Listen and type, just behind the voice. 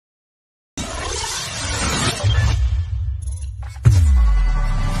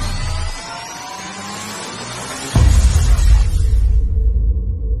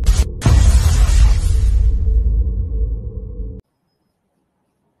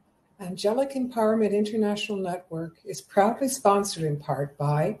Angelic Empowerment International Network is proudly sponsored in part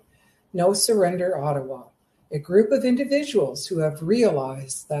by No Surrender Ottawa, a group of individuals who have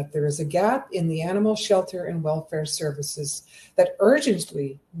realized that there is a gap in the animal shelter and welfare services that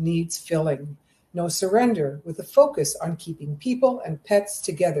urgently needs filling. No Surrender, with a focus on keeping people and pets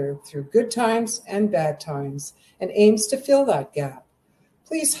together through good times and bad times, and aims to fill that gap.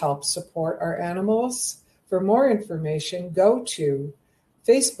 Please help support our animals. For more information, go to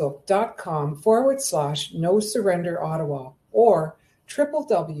facebook.com/No Surrender Ottawa or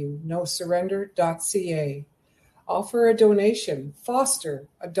www.nosurrender.ca. Offer a donation, foster,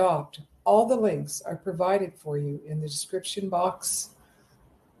 adopt. All the links are provided for you in the description box.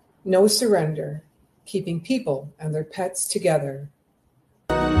 No Surrender, keeping people and their pets together.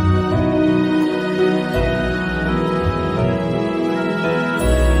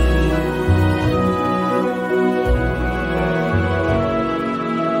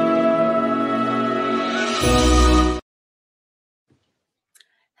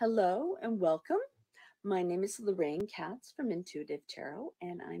 Hello and welcome. My name is Lorraine Katz from Intuitive Tarot,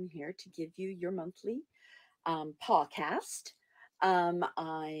 and I'm here to give you your monthly PawKatz.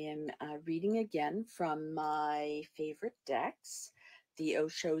 I am reading again from my favorite decks, the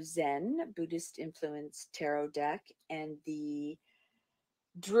Osho Zen Buddhist Influenced Tarot deck and the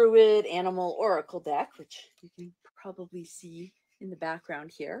Druid Animal Oracle deck, which you can probably see in the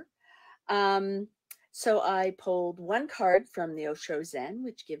background here. So I pulled one card from the Osho Zen,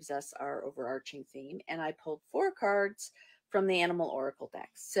 which gives us our overarching theme, and I pulled 4 cards from the Animal Oracle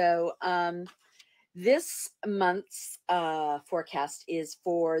deck. So this month's forecast is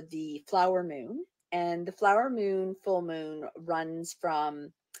for the flower moon, and the flower moon full moon runs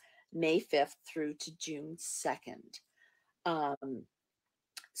from May 5th through to June 2nd.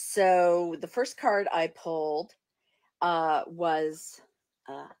 So the first card I pulled was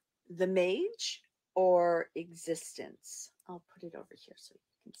the Mage or Existence. I'll put it over here so you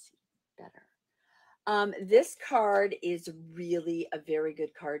can see better. This card is really a very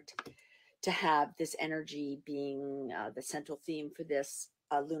good card to have, this energy being the central theme for this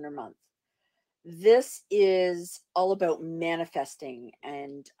lunar month. This is all about manifesting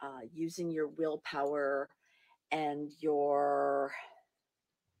and using your willpower and your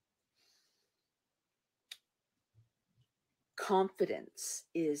confidence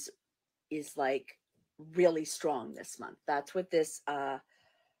is like really strong this month. That's what this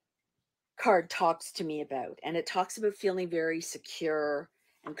card talks to me about. And it talks about feeling very secure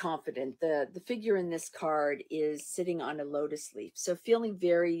and confident. The figure in this card is sitting on a lotus leaf. So feeling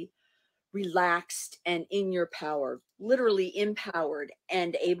very relaxed and in your power, literally empowered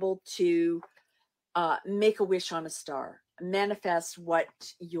and able to make a wish on a star, manifest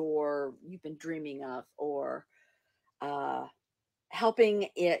what you've been dreaming of, or helping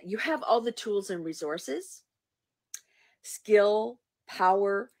it. You have all the tools and resources, skill,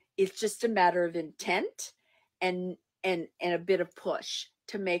 power. It's just a matter of intent and a bit of push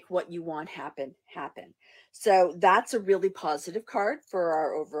to make what you want happen. So that's a really positive card for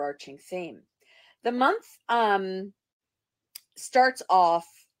our overarching theme. The month starts off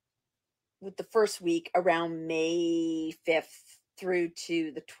with the first week around May 5th through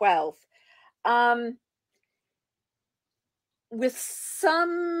to the 12th. With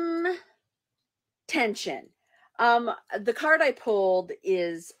some tension. The card I pulled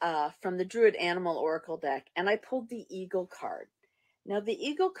is from the Druid Animal Oracle deck, and I pulled the Eagle card. Now, the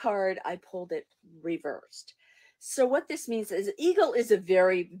Eagle card, I pulled it reversed. So what this means is eagle is a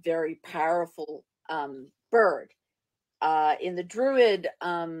very, very powerful bird. In the Druid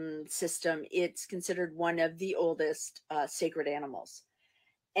system, it's considered one of the oldest sacred animals.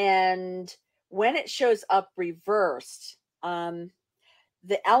 And when it shows up reversed,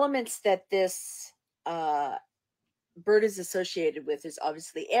 the elements that this bird is associated with is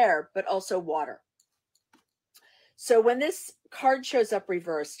obviously air, but also water. So when this card shows up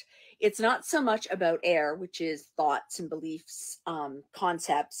reversed, it's not so much about air, which is thoughts and beliefs,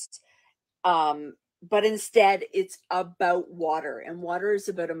 concepts, but instead it's about water, and water is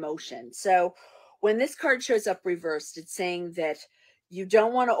about emotion. So when this card shows up reversed, it's saying that you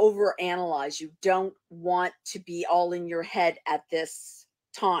don't want to overanalyze. You don't want to be all in your head at this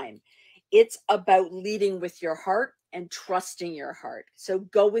time. It's about leading with your heart and trusting your heart. So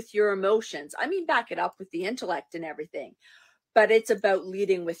go with your emotions. I mean, back it up with the intellect and everything, but it's about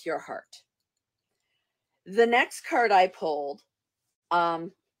leading with your heart. The next card I pulled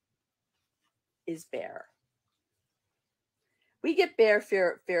is Bear. We get Bear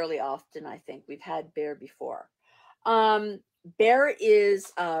fairly often, I think. We've had Bear before. Bear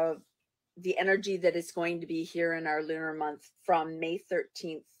is the energy that is going to be here in our lunar month from May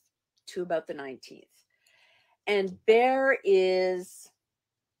 13th to about the 19th. And bear is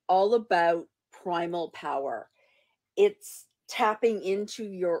all about primal power. It's tapping into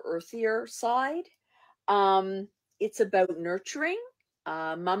your earthier side. It's about nurturing.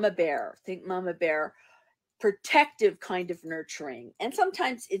 Mama bear, think mama bear, protective kind of nurturing. And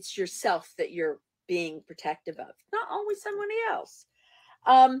sometimes it's yourself that you're being protective of, not always somebody else.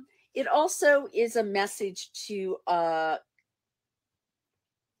 It also is a message to not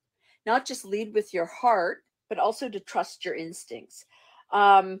just lead with your heart, but also to trust your instincts.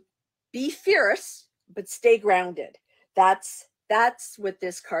 Be fierce, but stay grounded. That's what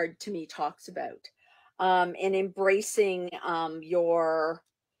this card to me talks about. And embracing your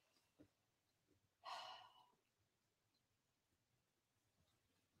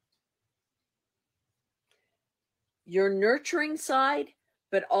nurturing side,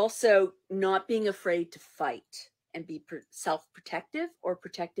 but also not being afraid to fight and be self-protective or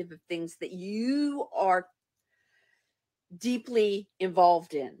protective of things that you are deeply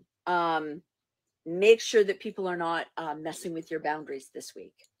involved in. Make sure that people are not messing with your boundaries this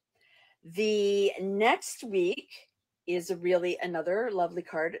week. The next week is another lovely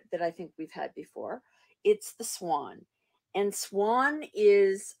card that I think we've had before. It's the Swan. And Swan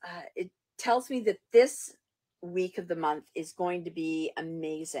is, it tells me that this week of the month is going to be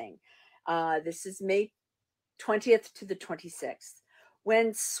amazing. This is May 20th to the 26th.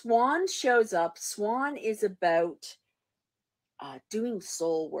 When Swan shows up, Swan is about doing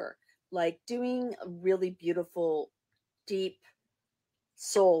soul work, like doing really beautiful, deep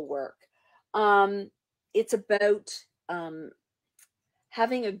soul work. It's about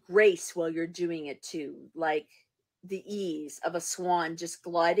having a grace while you're doing it too, like the ease of a swan just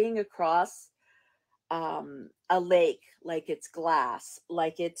gliding across a lake, like it's glass,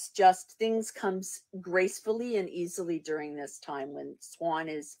 like it's just things comes gracefully and easily during this time when swan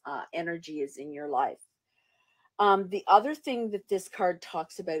is energy is in your life. The other thing that this card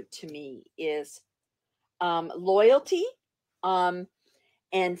talks about to me is loyalty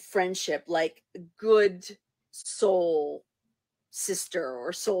and friendship, like good soul sister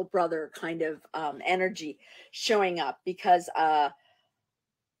or soul brother kind of energy showing up, because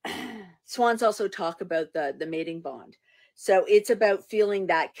swans also talk about the mating bond. So it's about feeling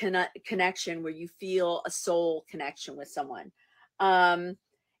that connection where you feel a soul connection with someone.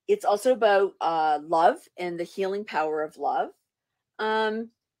 It's also about love and the healing power of love. And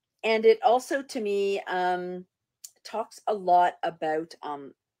it also, to me, talks a lot about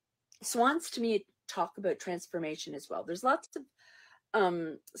swans. To me, talk about transformation as well. There's lots of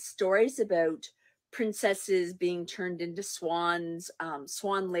stories about princesses being turned into swans.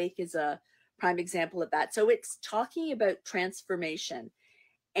 Swan Lake is a prime example of that. So it's talking about transformation.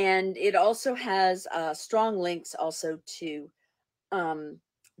 And it also has strong links also to the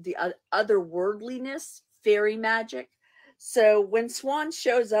otherworldliness, fairy magic. So when Swan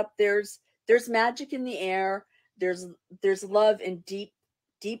shows up, there's magic in the air. There's love and deep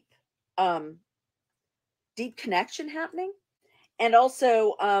connection happening, and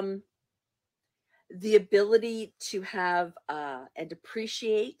also the ability to have and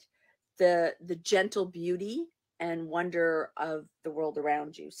appreciate the gentle beauty and wonder of the world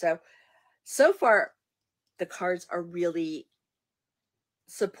around you. So far, the cards are really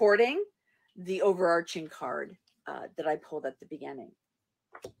supporting the overarching card that I pulled at the beginning.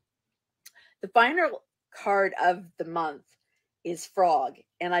 The final card of the month is Frog.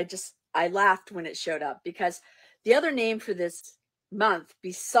 And I laughed when it showed up, because the other name for this month,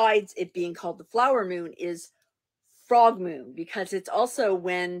 besides it being called the flower moon, is frog moon, because it's also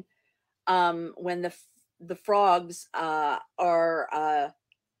when the frogs are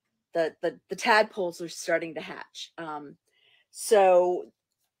the tadpoles are starting to hatch. So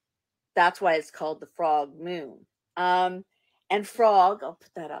that's why it's called the frog moon. And Frog, I'll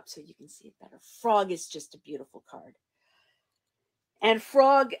put that up so you can see it better. Frog is just a beautiful card. And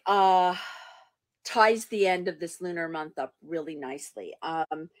Frog ties the end of this lunar month up really nicely.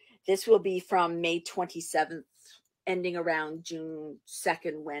 This will be from May 27th, ending around June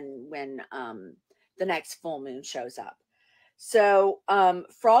 2nd when the next full moon shows up. So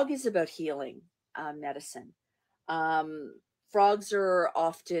Frog is about healing medicine. Frogs are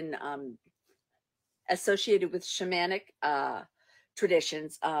often associated with shamanic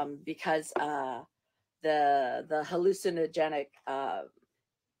traditions because the hallucinogenic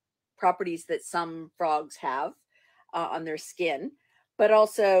properties that some frogs have on their skin, but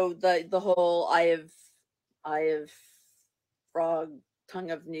also the whole eye of frog,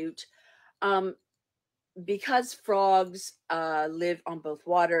 tongue of newt. Because frogs live on both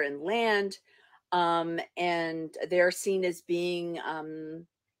water and land, and they're seen as being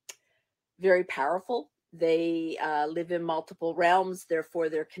very powerful. They live in multiple realms, therefore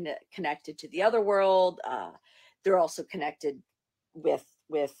they're connected to the other world. They're also connected with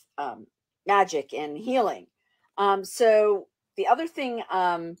magic and healing. So the other thing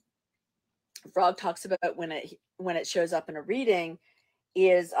Frog talks about when it shows up in a reading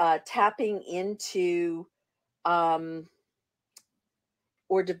is tapping into or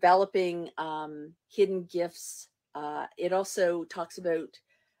developing hidden gifts. It also talks about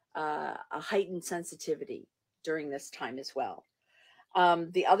a heightened sensitivity during this time as well.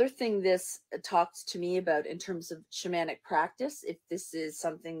 The other thing this talks to me about in terms of shamanic practice, if this is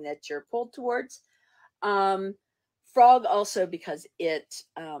something that you're pulled towards, Frog also, because it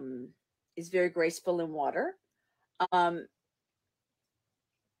is very graceful in water,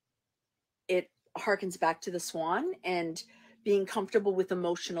 it harkens back to the swan and being comfortable with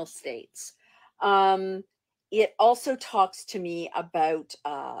emotional states. It also talks to me about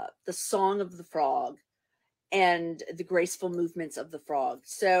the song of the frog and the graceful movements of the frog.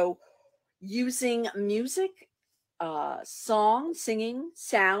 So using music, song, singing,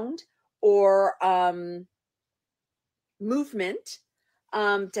 sound, or movement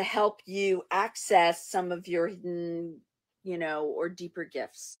to help you access some of your hidden, or deeper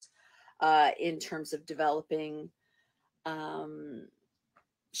gifts in terms of developing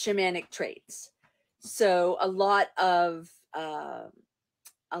shamanic traits. So a lot of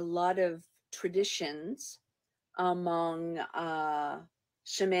traditions among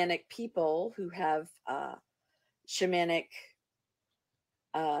shamanic people who have shamanic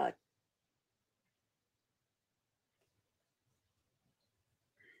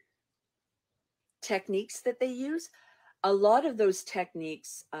techniques that they use. A lot of those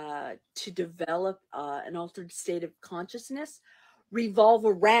techniques to develop an altered state of consciousness revolve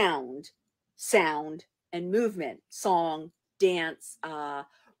around sound and movement, song, dance,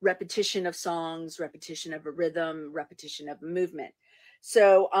 repetition of songs, repetition of a rhythm, repetition of a movement.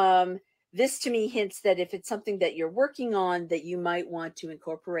 So this to me hints that if it's something that you're working on, that you might want to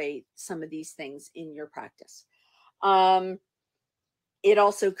incorporate some of these things in your practice. It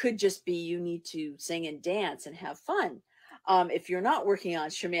also could just be you need to sing and dance and have fun. If you're not working on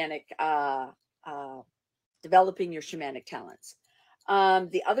shamanic, developing your shamanic talents.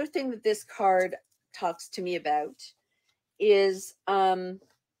 The other thing that this card talks to me about is the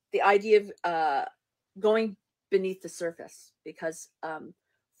idea of going beneath the surface, because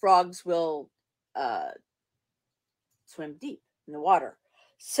frogs will swim deep in the water.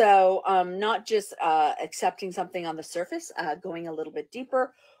 So not just accepting something on the surface, going a little bit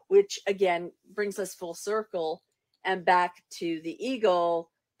deeper, which again brings us full circle and back to the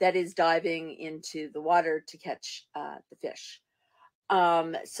eagle that is diving into the water to catch the fish.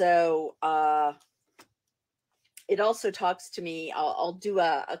 So it also talks to me, I'll do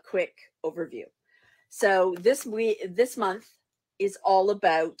a quick overview. So this month is all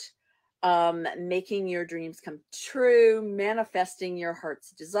about making your dreams come true, manifesting your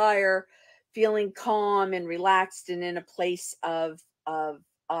heart's desire, feeling calm and relaxed and in a place of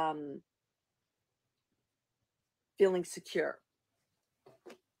feeling secure.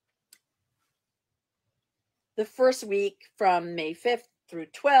 The first week from May 5th through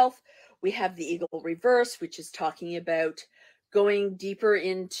 12th, we have the Eagle Reverse, which is talking about going deeper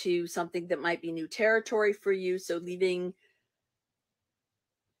into something that might be new territory for you. So leaving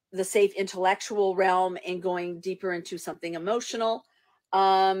the safe intellectual realm and going deeper into something emotional.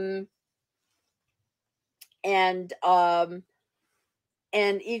 And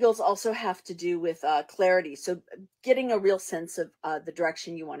eagles also have to do with clarity. So getting a real sense of the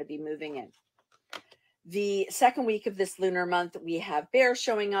direction you want to be moving in. The second week of this lunar month, we have Bear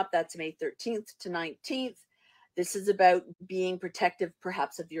showing up. That's May 13th to 19th. This is about being protective,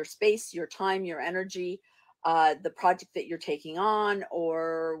 perhaps, of your space, your time, your energy, the project that you're taking on,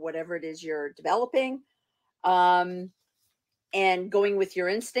 or whatever it is you're developing, and going with your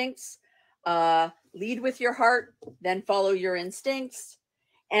instincts. Lead with your heart, then follow your instincts.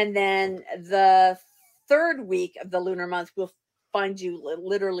 And then the third week of the lunar month will find you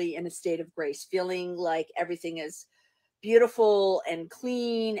literally in a state of grace, feeling like everything is beautiful and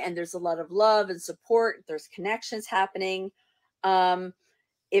clean, and there's a lot of love and support. There's connections happening.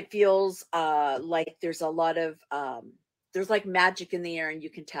 It feels like there's a lot of there's like magic in the air, and you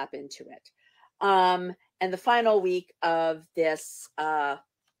can tap into it. And the final week of this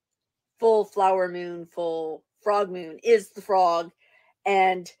full flower moon, full frog moon is the frog,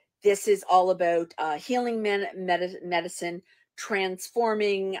 and this is all about healing medicine,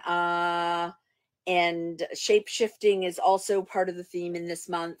 transforming, and shape-shifting is also part of the theme in this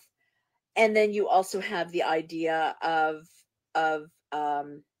month. And then you also have the idea of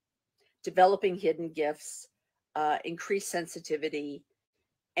developing hidden gifts, increased sensitivity,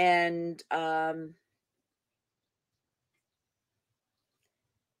 and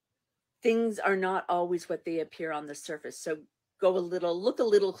things are not always what they appear on the surface. So look a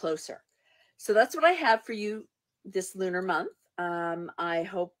little closer. So that's what I have for you this lunar month. I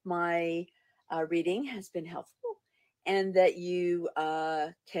hope my reading has been helpful and that you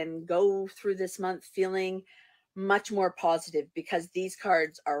can go through this month feeling much more positive, because these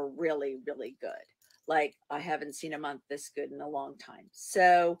cards are really, really good. Like, I haven't seen a month this good in a long time.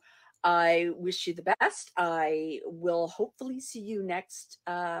 So I wish you the best. I will hopefully see you next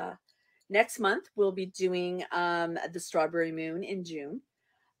month. We'll be doing the Strawberry Moon in June.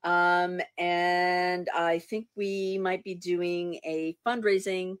 And I think we might be doing a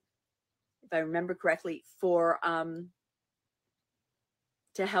fundraising, if I remember correctly, for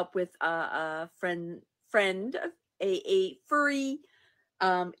to help with a friend, a furry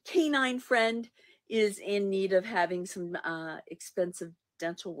canine friend is in need of having some expensive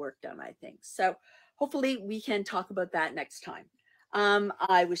dental work done, I think. So hopefully we can talk about that next time.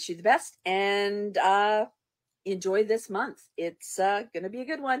 I wish you the best, and enjoy this month. It's going to be a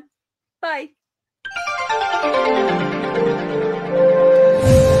good one. Bye.